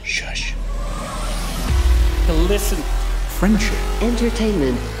listen. Friendship.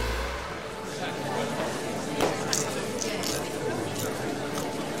 Entertainment.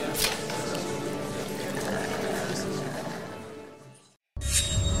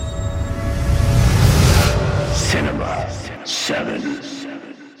 Cinema 7.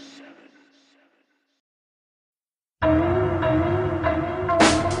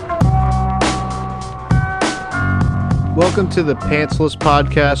 Welcome to the Pantsless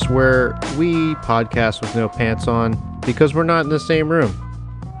Podcast, where we podcast with no pants on because we're not in the same room.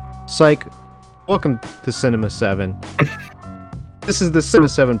 Psych, welcome to Cinema 7. This is the Cinema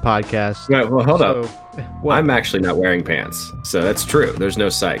 7 podcast. No, well, hold up. What? I'm actually not wearing pants, so that's true. There's no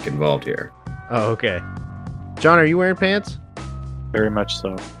psych involved here. Oh, okay. John, are you wearing pants? Very much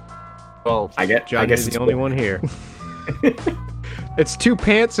so. Well, I guess is it's the only one here. It's two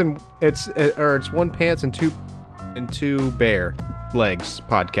pants and it's one pants and two bare legs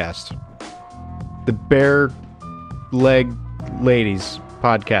podcast. The Bare Leg Ladies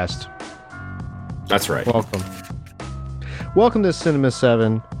podcast. That's right. Welcome to Cinema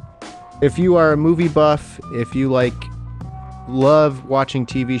 7. If you are a movie buff, if you love watching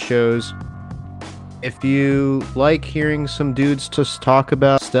TV shows, if you like hearing some dudes just talk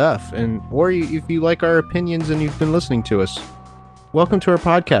about stuff, if you like our opinions and you've been listening to us, welcome to our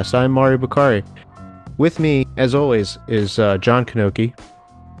podcast. I'm Mario Bakari. With me, as always, is John Kanoki.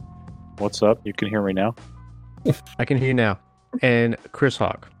 What's up? You can hear me now? I can hear you now. And Chris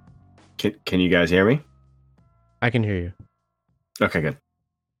Hawk. Can you guys hear me? I can hear you. Okay, good.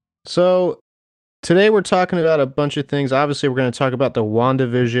 So, today we're talking about a bunch of things. Obviously, we're going to talk about the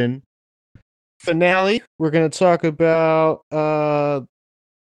WandaVision finale. We're going to talk about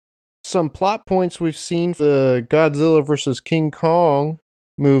some plot points we've seen for the Godzilla vs. King Kong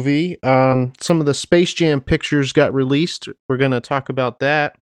movie. Some of the Space Jam pictures got released. We're going to talk about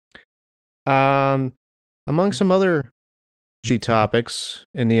that. Among some other topics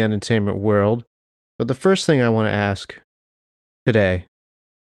in the entertainment world. But the first thing I want to ask today,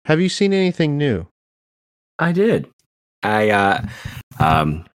 have you seen anything new? I did. The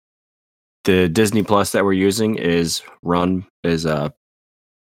Disney Plus that we're using is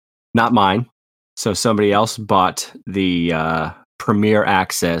not mine. So somebody else bought the Premier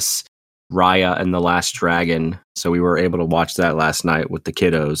Access Raya and the Last Dragon. So we were able to watch that last night with the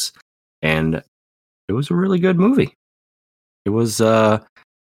kiddos, and it was a really good movie. It was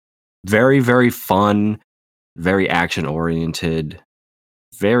very, very fun, very action oriented.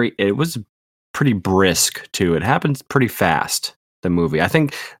 It was pretty brisk too. It happens pretty fast. The movie. I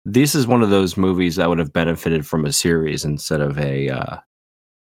think this is one of those movies that would have benefited from a series instead of a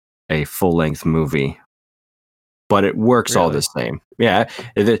full length movie. But it works all the same. Yeah,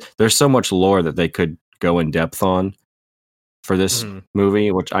 there's so much lore that they could go in depth on for this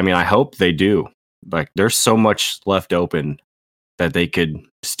movie, which I hope they do. Like, there's so much left open that they could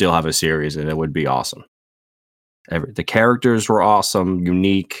still have a series, and it would be awesome. The characters were awesome,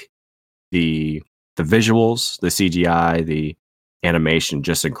 unique. The visuals, the CGI, the animation,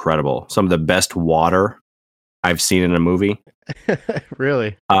 just incredible. Some of the best water I've seen in a movie.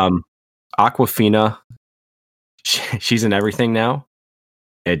 Really? Awkwafina, she's in everything now.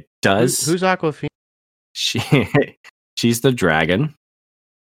 It does. Who's Awkwafina? She's the dragon.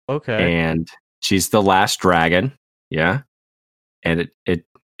 Okay. And she's the last dragon. Yeah. And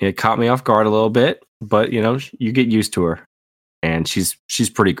it caught me off guard a little bit, but you get used to her, and she's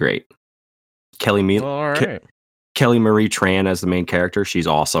pretty great. Kelly Marie Tran as the main character. She's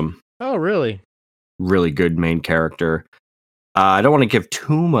awesome. Oh, really? Really good main character. I don't want to give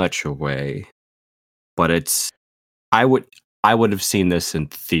too much away, but I would have seen this in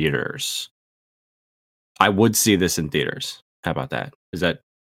theaters. I would see this in theaters. How about that? Is that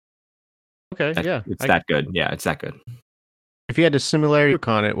okay? Yeah, it's that good. Yeah, it's that good. If you had a similarity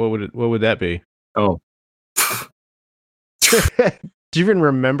on it, what would that be? Oh, do you even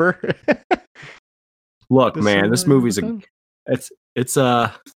remember? Look, man, this movie's it's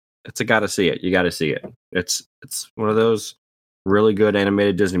a gotta see it. You gotta see it. It's one of those really good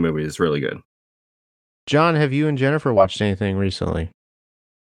animated Disney movies. It's really good. John, have you and Jennifer watched anything recently?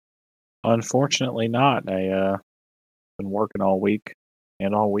 Unfortunately not. I been working all week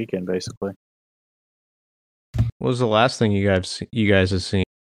and all weekend basically. What was the last thing you guys have seen?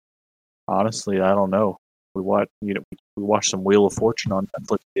 Honestly, I don't know. We watched some Wheel of Fortune on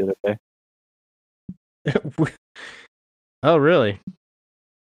Netflix the other day. Oh, really?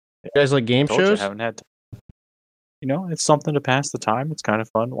 You guys like game shows? I haven't had it's something to pass the time. It's kind of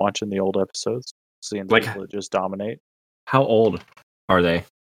fun watching the old episodes, seeing people that just dominate. How old are they?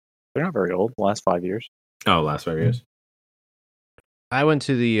 They're not very old. The last 5 years. Oh, last 5 years. I went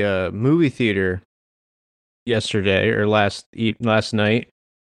to the movie theater yesterday or last night,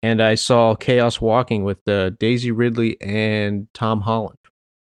 and I saw Chaos Walking with Daisy Ridley and Tom Holland.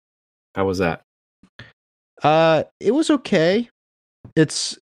 How was that? It was okay.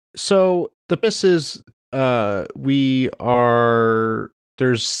 It's so the premise is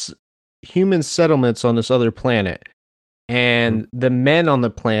there's human settlements on this other planet, and the men on the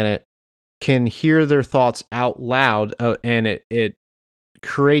planet can hear their thoughts out loud, and it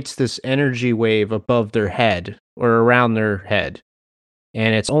creates this energy wave above their head or around their head,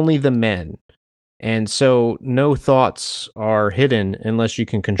 and it's only the men, and so no thoughts are hidden unless you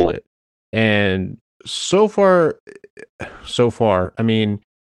can control it. And so far, I mean,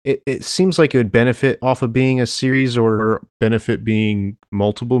 it seems like it would benefit off of being a series or benefit being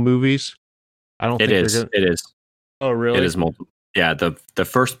multiple movies. I don't think it is. Oh, really? It is multiple. Yeah, the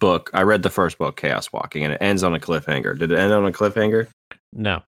first book, I read the first book, Chaos Walking, and it ends on a cliffhanger. Did it end on a cliffhanger?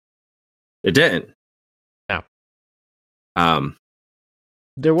 No. It didn't. No.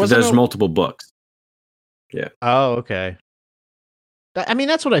 There's multiple books. Yeah. Oh, okay. I mean,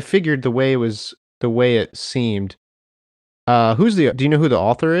 that's what I figured the way it seemed. Do you know who the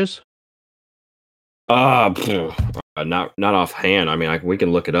author is? Not offhand. I mean, we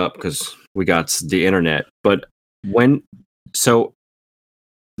can look it up because we got the internet. But John,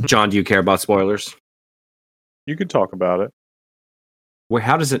 do you care about spoilers? You can talk about it. Well,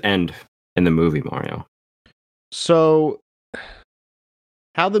 how does it end in the movie, Mario? So,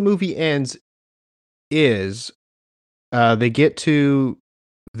 how the movie ends is they get to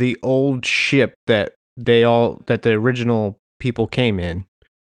the old ship that the original people came in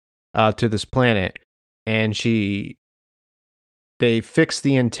to this planet, and they fix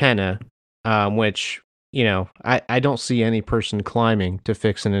the antenna, which, you know, I don't see any person climbing to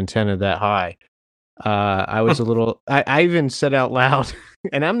fix an antenna that high. I was a little. I even said out loud,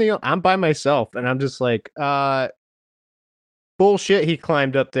 and I'm by myself, and I'm just like, bullshit. He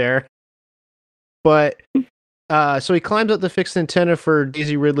climbed up there, but so he climbs up the fixed antenna for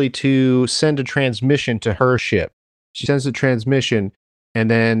Daisy Ridley to send a transmission to her ship. She sends the transmission, and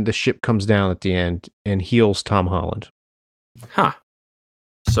then the ship comes down at the end and heals Tom Holland. Huh.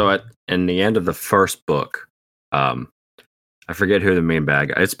 So in the end of the first book, I forget who the main bad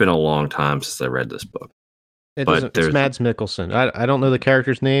guy. It's been a long time since I read this book. It's Mads Mikkelsen. I don't know the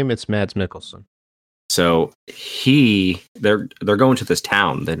character's name. It's Mads Mikkelsen. So they're going to this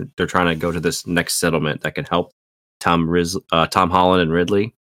town. They're trying to go to this next settlement that can help Tom Holland and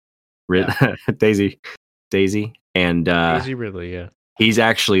Ridley, Daisy, and Daisy Ridley. Yeah, he's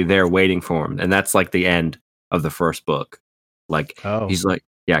actually there waiting for him, and that's like the end of the first book. Like, he's like,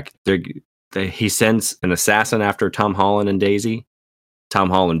 yeah, he sends an assassin after Tom Holland and Daisy. Tom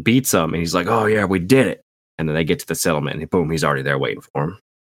Holland beats him, and he's like, "Oh yeah, we did it!" And then they get to the settlement, and boom, he's already there waiting for him.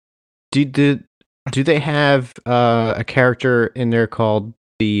 Do they have a character in there called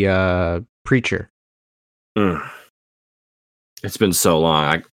the Preacher? It's been so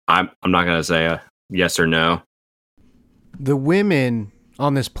long. I'm not gonna say a yes or no. The women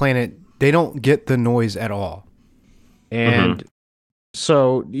on this planet, they don't get the noise at all, and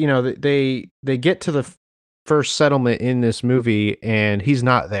so, you know, they get to the first settlement in this movie, and he's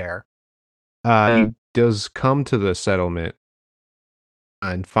not there. He does come to the settlement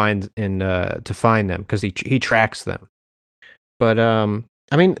and to find them because he tracks them. But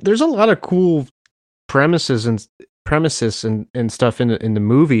I mean, there's a lot of cool premises and stuff in the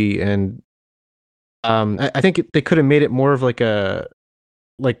movie, and I think they could have made it more of like a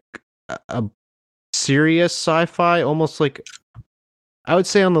serious sci-fi, almost like, I would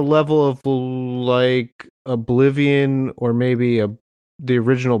say on the level of like Oblivion or maybe the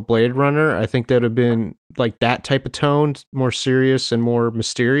original Blade Runner. I think that would have been like that type of tone, more serious and more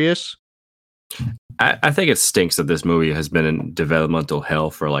mysterious. I think it stinks that this movie has been in developmental hell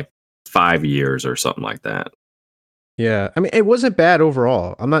for like 5 years or something like that. Yeah, I mean, it wasn't bad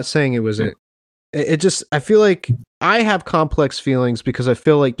overall. I'm not saying it wasn't. It just, I feel like I have complex feelings because I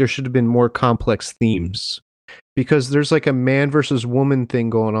feel like there should have been more complex themes. Because there's like a man versus woman thing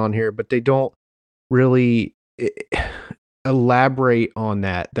going on here, but they don't really elaborate on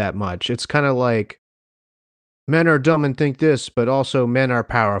that much. It's kind of like men are dumb and think this, but also men are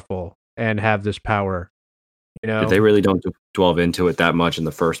powerful and have this power. You know, they really don't delve into it that much in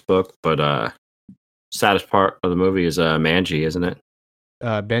the first book. But saddest part of the movie is Manji, isn't it?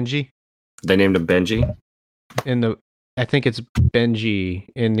 Benji. They named him Benji. I think it's Benji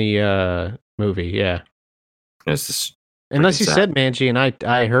in the movie. Yeah. It's just unless you said Manji and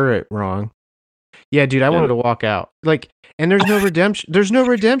I heard it wrong. Yeah, dude, I wanted to walk out. Like, and there's no redemption. There's no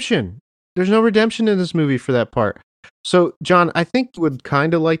redemption in this movie for that part. So, John, I think you would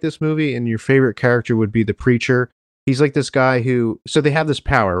kind of like this movie, and your favorite character would be the preacher. He's like this guy so they have this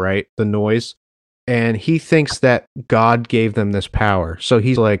power, right? The noise. And he thinks that God gave them this power. So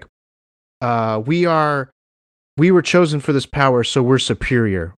he's like, we were chosen for this power, so we're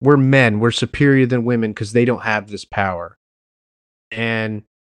superior. We're men. We're superior than women because they don't have this power. And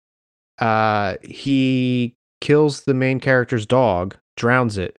he kills the main character's dog,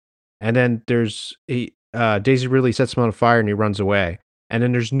 drowns it, and then Daisy Ridley sets him on fire and he runs away. And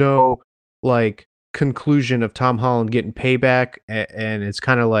then there's no like conclusion of Tom Holland getting payback, and it's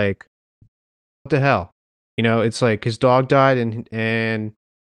kind of like, what the hell? It's like his dog died and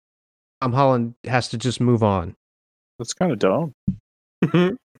Tom Holland has to just move on. That's kind of dumb.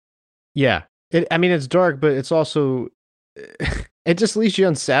 Yeah. It's dark, but it's also it just leaves you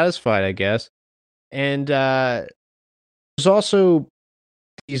unsatisfied, I guess. And there's also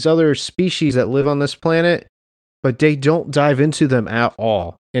these other species that live on this planet, but they don't dive into them at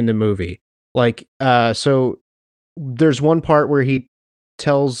all in the movie. Like, so there's one part where he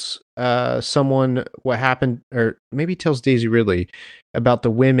tells someone what happened, or maybe tells Daisy Ridley about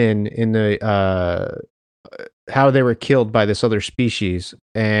the women in the how they were killed by this other species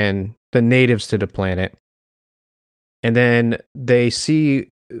and the natives to the planet. And then they see,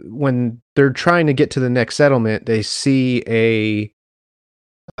 when they're trying to get to the next settlement, they see a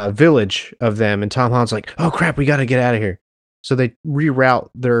village of them, and Tom Holland's like, oh crap, we got to get out of here. So they reroute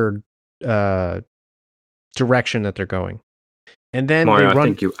their direction that they're going. And then Mario, they run.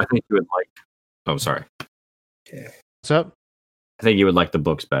 I think you would like. Oh, sorry. What's up? I think you would like the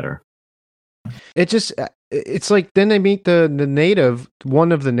books better. It's like then they meet the native,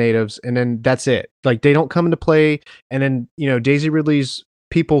 one of the natives, and then that's it. Like they don't come into play, and then Daisy Ridley's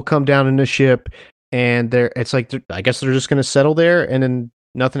people come down in the ship, and it's like I guess they're just gonna settle there, and then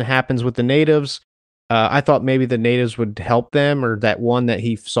nothing happens with the natives. I thought maybe the natives would help them, or that one that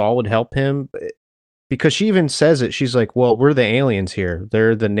he saw would help him, because she even says it. She's like, "Well, we're the aliens here.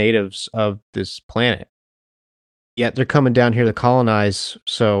 They're the natives of this planet." Yet they're coming down here to colonize.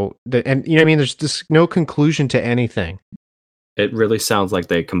 So, there's just no conclusion to anything. It really sounds like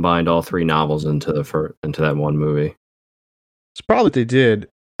they combined all three novels into that one movie. It's probably what they did.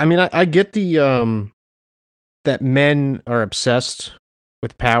 I get the that men are obsessed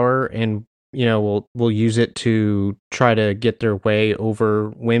with power and will use it to try to get their way over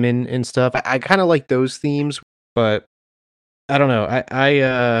women and stuff. I kind of like those themes, but I don't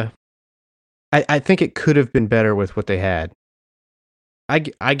know. I think it could have been better with what they had. I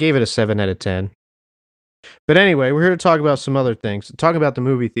gave it a 7 out of 10. But anyway, we're here to talk about some other things. Talk about the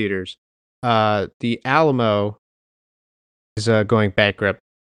movie theaters. The Alamo is going bankrupt.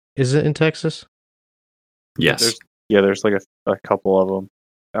 Is it in Texas? Yes. There's like a couple of them.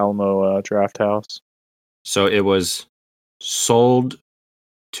 Alamo Draft House. So it was sold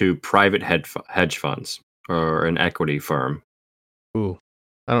to private hedge funds or an equity firm. Ooh,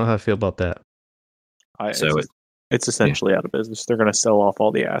 I don't know how I feel about that. It's essentially out of business. They're going to sell off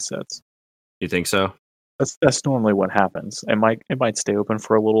all the assets. You think so? That's normally what happens. It might stay open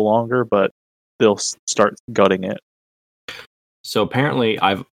for a little longer, but they'll start gutting it. So apparently,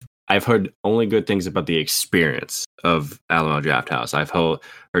 I've heard only good things about the experience of Alamo Draft House. I've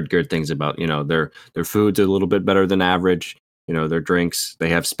heard good things about their food's a little bit better than average. Their drinks, they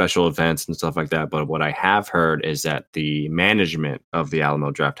have special events and stuff like that. But what I have heard is that the management of the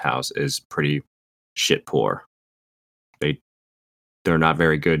Alamo Draft House is pretty shit poor. They're not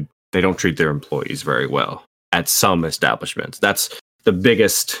very good. They don't treat their employees very well at some establishments. That's the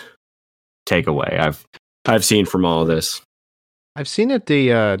biggest takeaway I've seen from all of this. I've seen that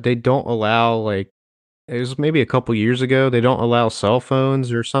they don't allow, like, it was maybe a couple years ago, they don't allow cell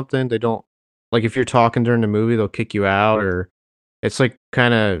phones or something. They don't, like, if you're talking during the movie, they'll kick you out, or it's like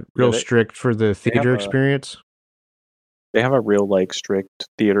kind of real strict for the theater experience. They have a real strict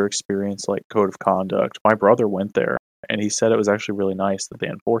theater experience, code of conduct. My brother went there, and he said it was actually really nice that they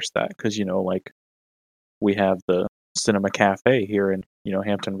enforced that, because we have the Cinema Cafe here in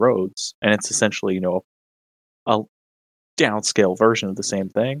Hampton Roads, and it's essentially a downscale version of the same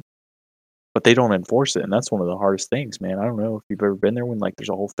thing, but they don't enforce it, and that's one of the hardest things, man. I don't know if you've ever been there when there's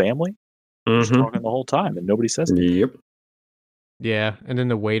a whole family just talking the whole time and nobody says anything. Yep. Yeah, and then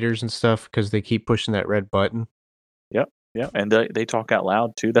the waiters and stuff, because they keep pushing that red button. Yeah, and they talk out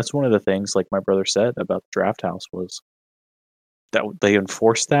loud too. That's one of the things, like my brother said about the Draft House, was that they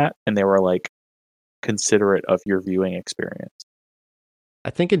enforced that, and they were considerate of your viewing experience. I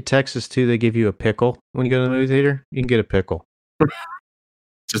think in Texas too, they give you a pickle when you go to the movie theater. You can get a pickle.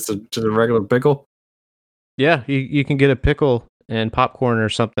 just a regular pickle? Yeah, you can get a pickle and popcorn or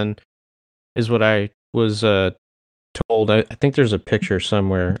something, is what I was told. I think there's a picture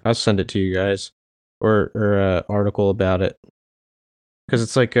somewhere. I'll send it to you guys, or a article about it, because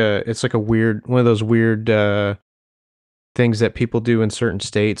it's like a weird one of those weird things that people do in certain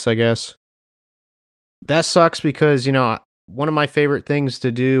states, I guess. That sucks because one of my favorite things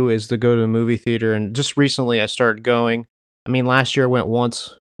to do is to go to a movie theater, and just recently I started going. I mean, last year I went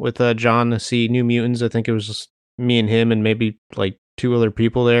once with John to see New Mutants. I think it was just me and him and maybe like two other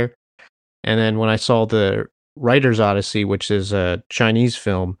people there. And then when I saw the Writer's Odyssey, which is a Chinese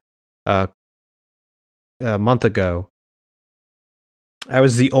film, a month ago, I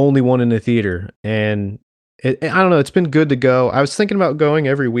was the only one in the theater, and I don't know. It's been good to go. I was thinking about going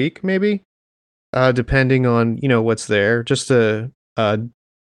every week, maybe, depending on what's there, just to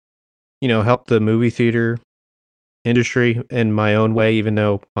help the movie theater industry in my own way, even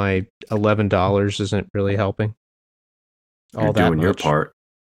though my $11 isn't really helping. You're doing your part.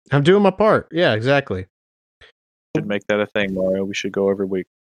 I'm doing my part. Yeah, exactly. Should make that a thing, Mario. We should go every week.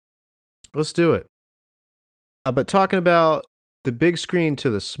 Let's do it. But talking about the big screen to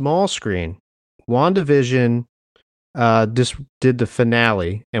the small screen, WandaVision just did the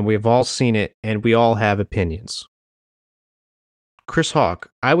finale, and we've all seen it, and we all have opinions. Chris Hawk,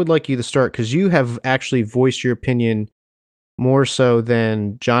 I would like you to start because you have actually voiced your opinion more so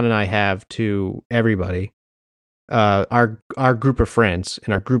than John and I have to everybody, our group of friends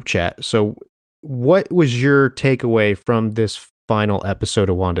in our group chat. So, what was your takeaway from this final episode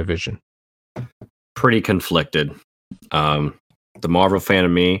of WandaVision? Pretty conflicted. The Marvel fan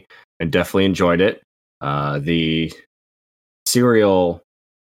of me, I definitely enjoyed it. The serial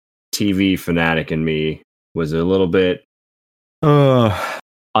TV fanatic in me was a little bit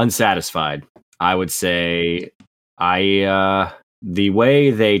unsatisfied. I would say the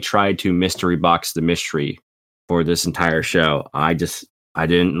way they tried to mystery box the mystery for this entire show, I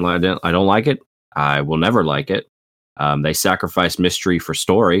don't like it. I will never like it. They sacrifice mystery for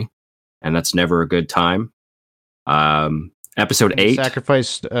story, and that's never a good time. Episode 8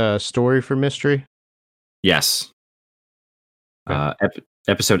 sacrificed story for mystery. Yes.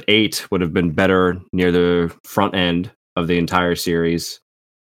 Episode 8 would have been better near the front end of the entire series.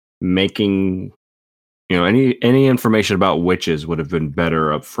 Making any information about witches would have been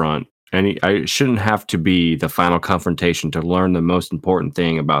better up front. I shouldn't have to be the final confrontation to learn the most important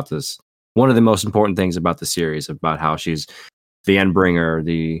thing about this. One of the most important things about the series, about how she's the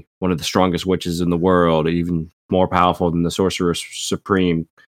Endbringer, one of the strongest witches in the world, even more powerful than the Sorcerer Supreme.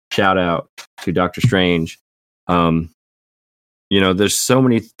 Shout out to Doctor Strange. There's so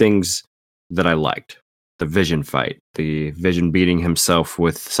many things that I liked. The Vision fight, the Vision beating himself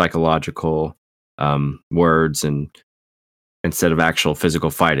with psychological words and instead of actual physical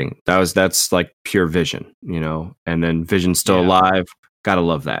fighting. That's like pure Vision, and then Vision's still alive. Gotta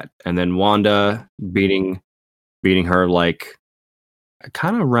love that. And then Wanda beating her, like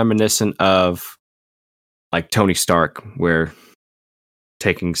kind of reminiscent of like Tony Stark, where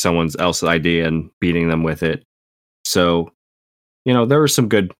taking someone else's idea and beating them with it. So, there were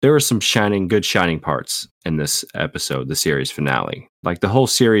some shining parts in this episode, the series finale. Like the whole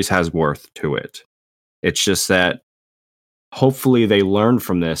series has worth to it. It's just that hopefully they learn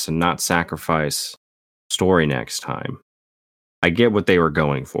from this and not sacrifice story next time. I get what they were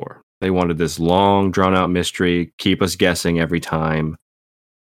going for. They wanted this long, drawn-out mystery, keep us guessing every time,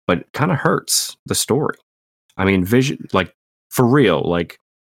 but it kind of hurts the story. I mean, Vision, like, for real, like,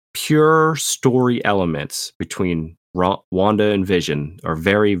 pure story elements between Wanda and Vision are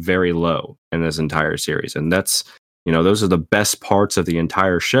very, very low in this entire series. And that's, those are the best parts of the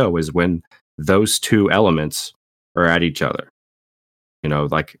entire show, is when those two elements are at each other.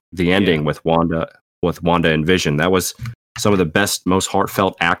 Like the ending with Wanda and Vision. That was some of the best, most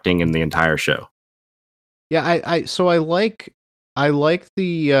heartfelt acting in the entire show. Yeah, I like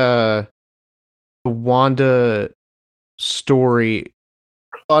the Wanda story.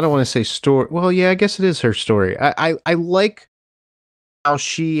 I don't want to say story. Well, yeah, I guess it is her story. I like how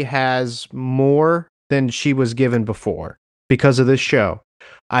she has more than she was given before because of this show.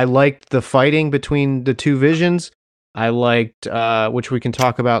 I liked the fighting between the two Visions. I liked, which we can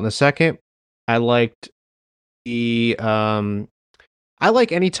talk about in a second. I liked I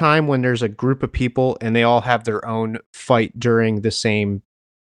like any time when there's a group of people and they all have their own fight during the same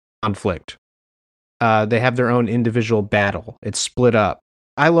conflict. They have their own individual battle. It's split up.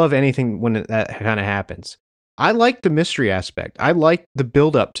 I love anything when that kind of happens. I like the mystery aspect. I like the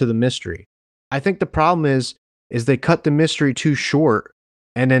build up to the mystery. I think the problem is they cut the mystery too short,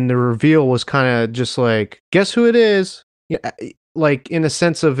 and then the reveal was kind of just like, guess who it is? Yeah, like in a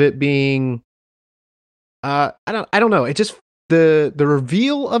sense of it being, I don't know. It just the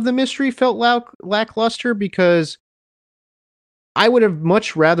reveal of the mystery felt lackluster because I would have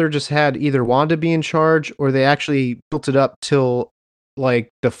much rather just had either Wanda be in charge, or they actually built it up till like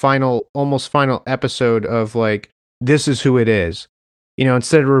the almost final episode of like, this is who it is.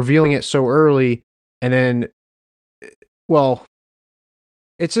 Instead of revealing it so early, and then, well,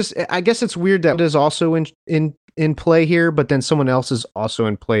 it's just, I guess it's weird that it is also in play here, but then someone else is also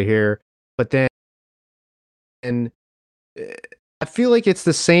in play here. But then, and I feel like it's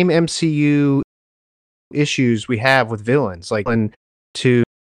the same MCU issues we have with villains, like to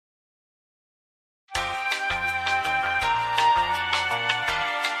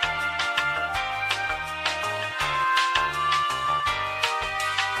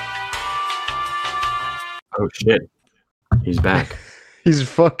Oh shit. He's back. he's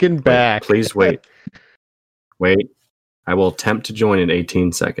fucking back. Wait, please wait. Wait. I will attempt to join in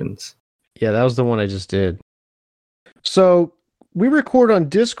 18 seconds. Yeah, that was the one I just did. So we record on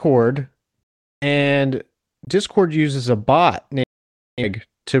Discord, and Discord uses a bot named Egg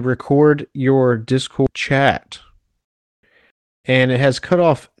to record your Discord chat. And it has cut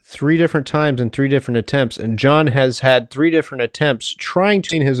off 3 different times in 3 different attempts, and John has had 3 different attempts trying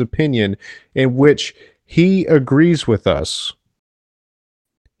to say his opinion in which he agrees with us.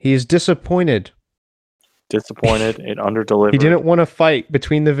 He is disappointed. It underdelivered. He didn't want to fight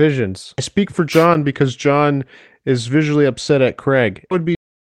between the visions. I speak for John because John is visually upset at Craig. It would be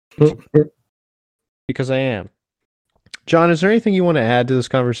because I am. John, is there anything you want to add to this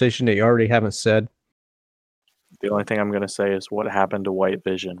conversation that you already haven't said? The only thing I'm going to say is what happened to White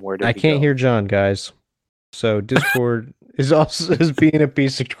Vision? Where did I he can't go? hear John, guys. So Discord is being a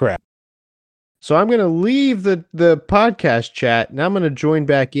piece of crap. So I'm going to leave the podcast chat, and I'm going to join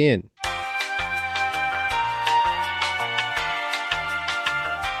back in.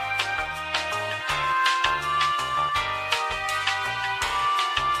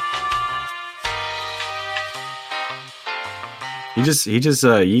 He just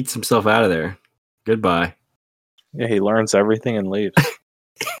yeets himself out of there. Goodbye. Yeah, he learns everything and leaves.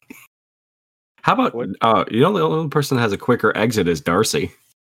 How about the only person that has a quicker exit is Darcy.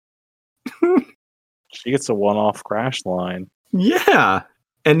 She gets a one-off crash line. Yeah.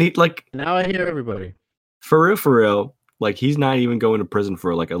 And he now I hear everybody. For real, like he's not even going to prison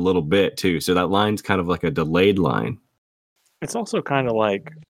for like a little bit too. So that line's kind of like a delayed line. It's also kind of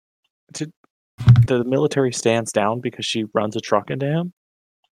like the military stands down because she runs a truck into him.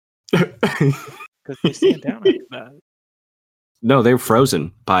 Because they stand down after that. No, they're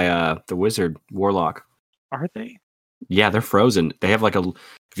frozen by the wizard warlock. Are they? Yeah, they're frozen. They have like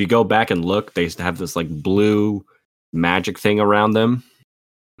if you go back and look, they have this like blue magic thing around them.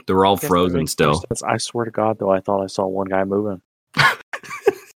 They're all frozen still. I swear to God, though, I thought I saw one guy moving.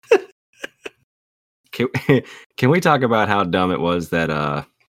 Can we talk about how dumb it was that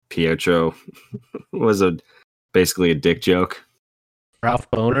Pietro was basically a dick joke? Ralph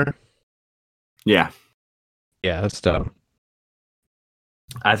Boner? Yeah. Yeah, that's dumb.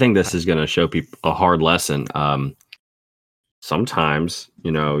 I think this is going to show people a hard lesson. Sometimes,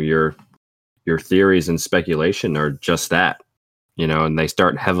 your theories and speculation are just that, and they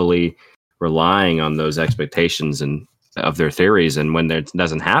start heavily relying on those expectations and of their theories. And when that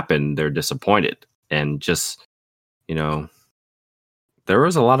doesn't happen, they're disappointed. And just, there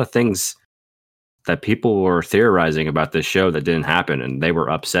was a lot of things that people were theorizing about this show that didn't happen, and they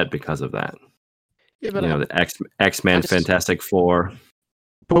were upset because of that. Yeah, but the X-Men, Fantastic Four.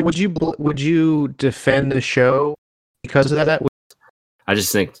 But would you defend the show because of that? I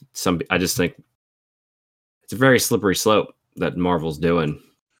just think it's a very slippery slope that Marvel's doing,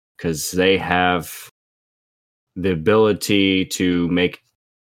 because they have the ability to make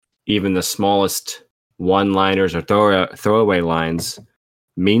even the smallest one-liners or throwaway lines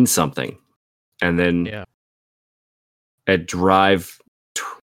mean something, and then it drive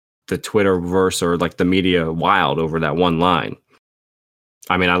the Twitterverse or like the media wild over that one line.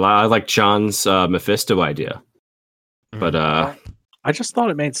 I mean, I like John's Mephisto idea, but I just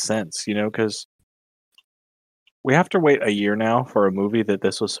thought it made sense, because we have to wait a year now for a movie that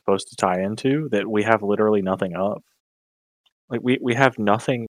this was supposed to tie into that we have literally nothing of. Like we have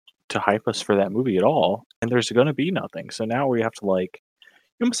nothing to hype us for that movie at all, and there's going to be nothing. So now we have to you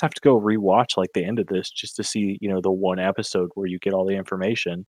almost have to go rewatch like the end of this just to see, the one episode where you get all the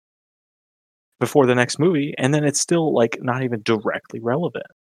information before the next movie, and then it's still not even directly relevant.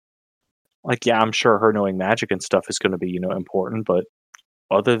 Yeah, I'm sure her knowing magic and stuff is going to be, important, but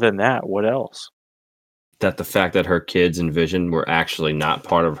other than that, what else? That the fact that her kids and Vision were actually not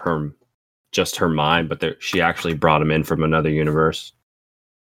part of just her mind, but she actually brought them in from another universe.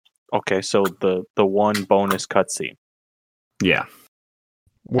 Okay, so the one bonus cutscene. Yeah.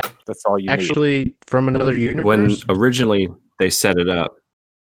 That's all you actually need. From another universe? When originally they set it up.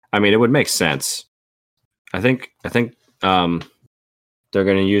 I mean, it would make sense. I think they're going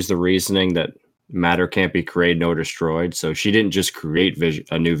to use the reasoning that matter can't be created nor destroyed. So she didn't just create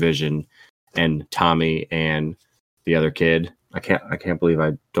a new Vision and Tommy and the other kid. I can't believe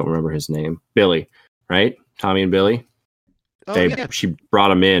I don't remember his name. Billy, right? Tommy and Billy. She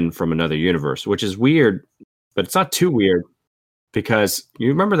brought him in from another universe, which is weird, but it's not too weird because you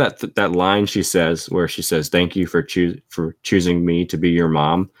remember that line she says where she says, "Thank you for choosing me to be your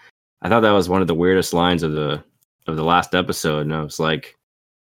mom." I thought that was one of the weirdest lines of the last episode, and I was like,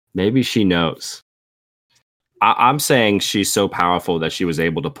 maybe she knows. I'm saying she's so powerful that she was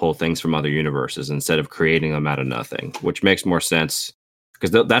able to pull things from other universes instead of creating them out of nothing, which makes more sense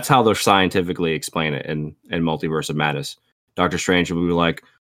because that's how they'll scientifically explain it in Multiverse of Madness. Doctor Strange will be like,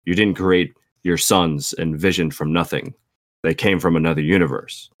 you didn't create your sons and Vision from nothing. They came from another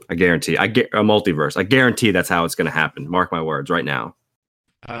universe. I guarantee. A multiverse. I guarantee that's how it's going to happen. Mark my words right now.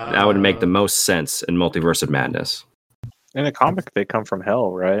 That would make the most sense in Multiverse of Madness. In a comic, they come from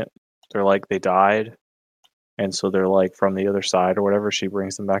hell, right? They're like, they died. And so they're like from the other side or whatever. She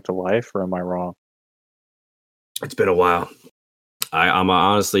brings them back to life, or am I wrong? It's been a while. I'm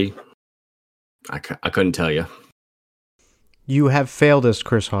honestly, I couldn't tell you. You have failed us,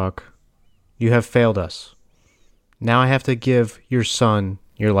 Chris Hawk. You have failed us. Now I have to give your son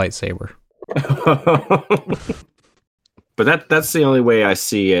your lightsaber. But that's the only way I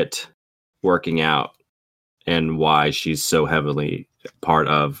see it working out, and why she's so heavily part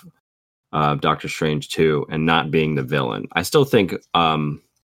of Doctor Strange 2 and not being the villain. I still think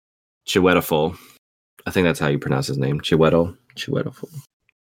Chiwetel, I think that's how you pronounce his name, Chiwetel.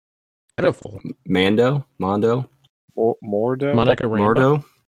 Mondo? Mordo?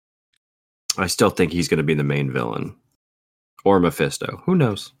 I still think he's going to be the main villain. Or Mephisto. Who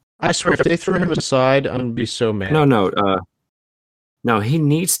knows? I swear, if they threw him aside, I'm going to be so mad. No, he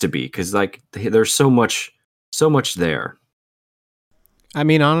needs to be, because like there's so much there. I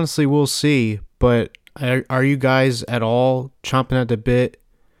mean, honestly, we'll see. But are you guys at all chomping at the bit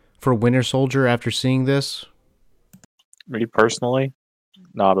for Winter Soldier after seeing this? Me personally,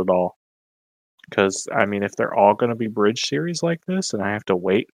 not at all. Because, I mean, if they're all going to be bridge series like this and I have to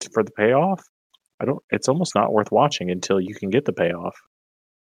wait for the payoff, it's almost not worth watching until you can get the payoff.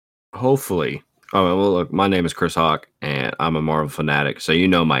 Hopefully. Oh, well, look, my name is Chris Hawk, and I'm a Marvel fanatic, so you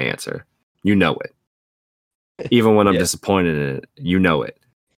know my answer. You know it. Even when I'm disappointed in it, you know it.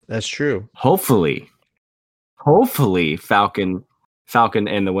 That's true. Hopefully, Falcon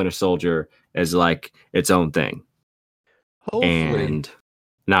and the Winter Soldier is like its own thing. Hopefully. And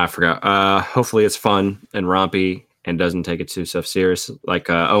now I forgot. Hopefully it's fun and rompy and doesn't take it too serious. Like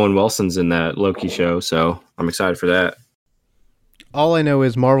Owen Wilson's in that Loki show, so I'm excited for that. All I know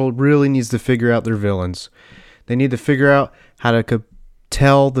is Marvel really needs to figure out their villains. They need to figure out how to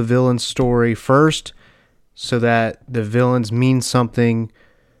tell the villain's story first so that the villains mean something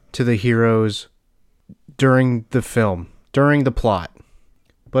to the heroes during the film, during the plot.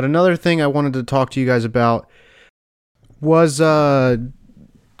 But another thing I wanted to talk to you guys about was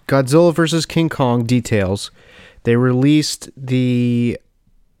Godzilla vs. King Kong details. They released the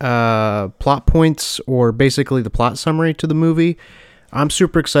plot points, or basically the plot summary to the movie. I'm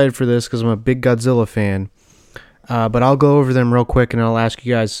super excited for this because I'm a big Godzilla fan. But I'll go over them real quick and I'll ask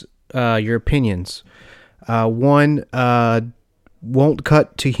you guys your opinions. One, won't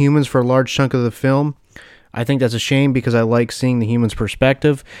cut to humans for a large chunk of the film. I think that's a shame because I like seeing the human's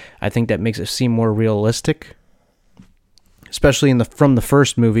perspective. I think that makes it seem more realistic. Especially from the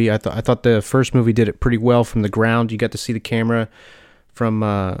first movie. I thought the first movie did it pretty well from the ground. You got to see the camera from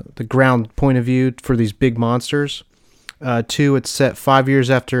the ground point of view for these big monsters. Two, it's set 5 years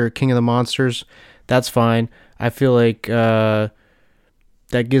after King of the Monsters. That's fine. I feel like that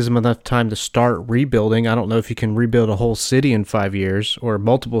gives them enough time to start rebuilding. I don't know if you can rebuild a whole city in 5 years or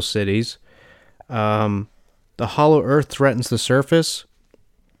multiple cities. The hollow earth threatens the surface.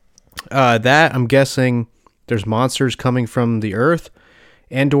 That, I'm guessing there's monsters coming from the earth,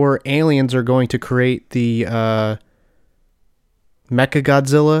 and/or aliens are going to create the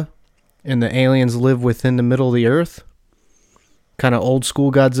Mechagodzilla, and the aliens live within the middle of the earth. Kind of old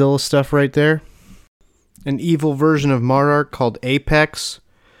school Godzilla stuff right there. An evil version of Monarch called Apex,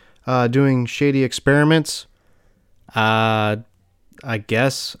 doing shady experiments. I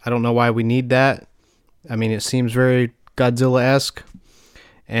guess. I don't know why we need that. I mean, it seems very Godzilla-esque.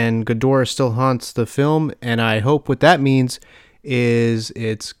 And Ghidorah still haunts the film, and I hope what that means is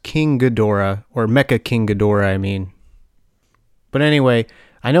it's King Ghidorah, or Mecha King Ghidorah, I mean. But anyway,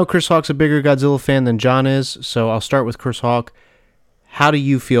 I know Chris Hawk's a bigger Godzilla fan than John is, so I'll start with Chris Hawk. How do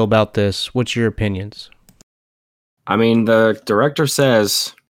you feel about this? What's your opinions? I mean, the director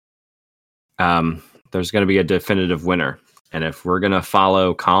says there's going to be a definitive winner, and if we're going to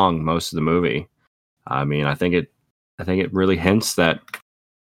follow Kong most of the movie, I mean, I think it really hints that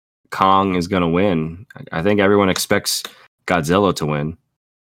Kong is going to win. I think everyone expects Godzilla to win,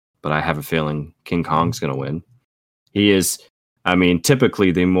 but I have a feeling King Kong's going to win. He is, I mean,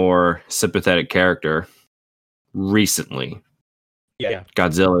 typically the more sympathetic character recently. Yeah.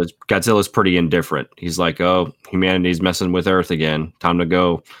 Godzilla's pretty indifferent. He's like, oh, humanity's messing with Earth again. Time to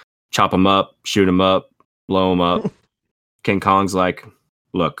go chop him up, shoot him up, blow him up. King Kong's like,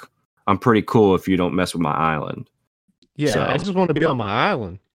 look, I'm pretty cool if you don't mess with my island. Yeah, so, I just want to be on my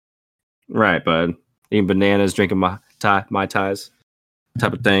island. Right, bud. Eating bananas, drinking Mai Tais,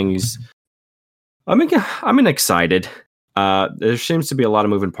 type of thing. I'm excited. There seems to be a lot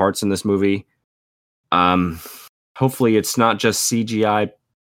of moving parts in this movie. Hopefully it's not just CGI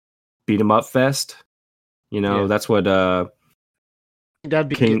beat 'em up fest. That's what that'd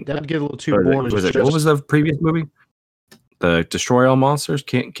get a little too boring. What was the previous movie? The Destroy All Monsters,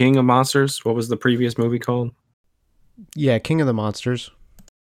 King of Monsters. What was the previous movie called? Yeah, King of the Monsters.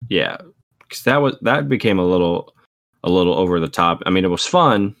 Yeah, because that became a little over the top. I mean, it was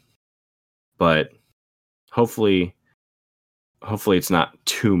fun, but hopefully it's not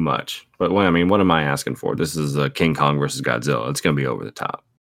too much. But what am I asking for? This is King Kong versus Godzilla. It's going to be over the top.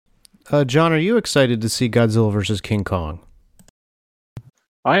 John, are you excited to see Godzilla versus King Kong?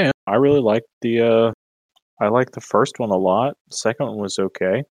 I am. I really like I liked the first one a lot. The second one was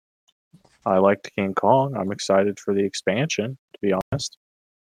okay. I liked King Kong. I'm excited for the expansion, to be honest.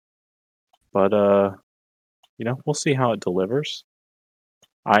 But we'll see how it delivers.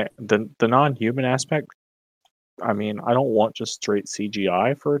 The non-human aspect, I mean, I don't want just straight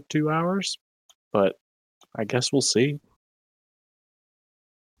CGI for 2 hours, but I guess we'll see.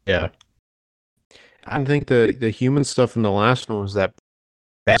 Yeah. I think the human stuff in the last one was that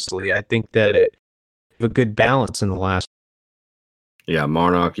vastly. I think that it a good balance in the last. Yeah,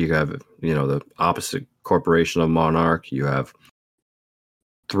 Monarch, you have, the opposite corporation of Monarch. You have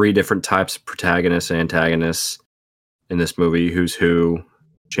 3 different types of protagonists and antagonists in this movie. Who's who,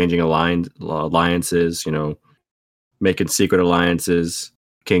 changing alliances, making secret alliances.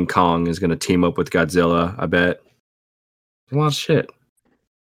 King Kong is going to team up with Godzilla, I bet. A lot of shit.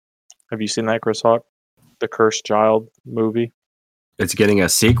 Have you seen that, Chris Hawk? The Cursed Child movie? It's getting a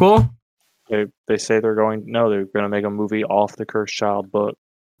sequel? They say they're going to make a movie off the Cursed Child book.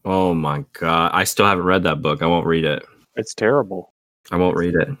 Oh my god. I still haven't read that book. I won't read it. It's terrible. I won't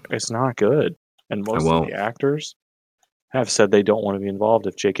read it. It's not good. And most of the actors have said they don't want to be involved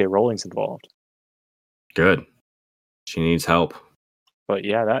if J.K. Rowling's involved. Good. She needs help. But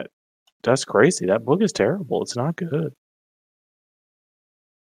yeah, that's crazy. That book is terrible. It's not good.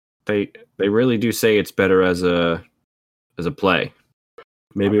 They really do say it's better as a play.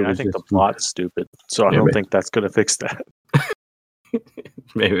 Maybe I think the plot's stupid, so I don't think that's going to fix that.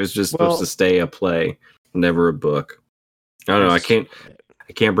 Maybe it was just supposed to stay a play, never a book. I don't know. I can't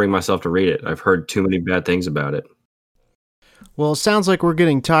bring myself to read it. I've heard too many bad things about it. Well, it sounds like we're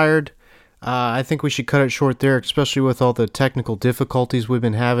getting tired. I think we should cut it short there, especially with all the technical difficulties we've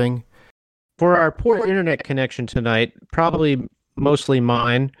been having. For our poor internet connection tonight, probably mostly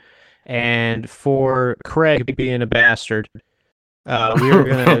mine, and for Craig being a bastard, we are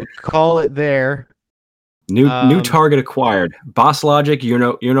going to call it there. New target acquired. Boss Logic, you're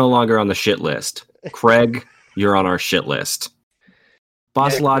no longer on the shit list. Craig, you're on our shit list.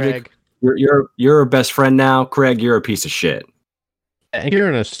 Boss Logic, Craig. You're our best friend now. Craig, you're a piece of shit. And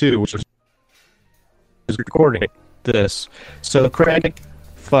hearing us too, which is recording this. So Craig,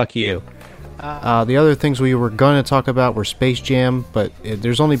 fuck you. The other things we were going to talk about were Space Jam, but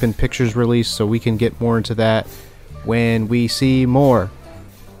there's only been pictures released, so we can get more into that when we see more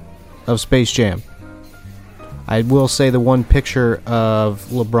of Space Jam. I will say the one picture of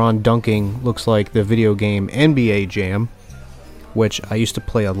LeBron dunking looks like the video game NBA Jam, which I used to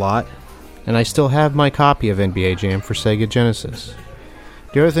play a lot, and I still have my copy of NBA Jam for Sega Genesis.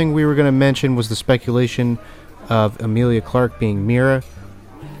 The other thing we were going to mention was the speculation of Emilia Clarke being Mira.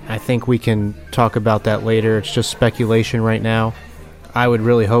 I think we can talk about that later. It's just speculation right now. I would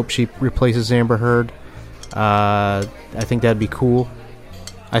really hope she replaces Amber Heard. I think that'd be cool.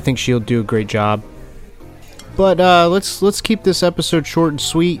 I think she'll do a great job. But let's keep this episode short and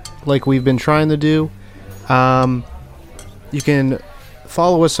sweet, like we've been trying to do. You can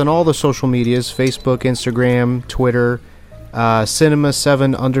follow us on all the social medias: Facebook, Instagram, Twitter.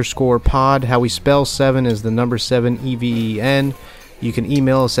 Cinema7_pod. How we spell 7 is the number 7, EVEN. You can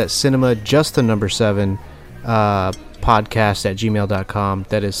email us at cinema7 podcast@gmail.com.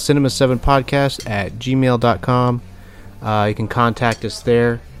 That is cinema7podcast@gmail.com. You can contact us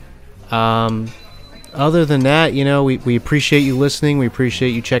there. Other than that, we appreciate you listening. We appreciate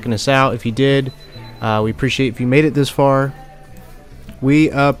you checking us out. If you did, we appreciate if you made it this far. We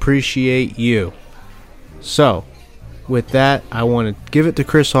appreciate you. So, with that, I want to give it to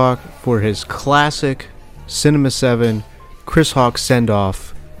Chris Hawk for his classic Cinema 7 Chris Hawk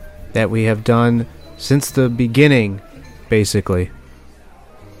send-off that we have done since the beginning, basically.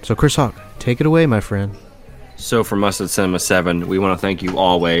 So, Chris Hawk, take it away, my friend. So from us at Cinema 7, we want to thank you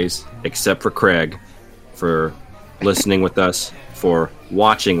always, except for Craig, for listening with us, for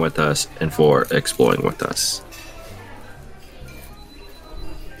watching with us, and for exploring with us.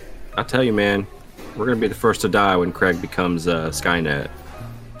 I'll tell you, man, we're going to be the first to die when Craig becomes Skynet.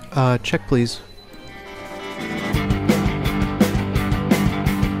 Check, please.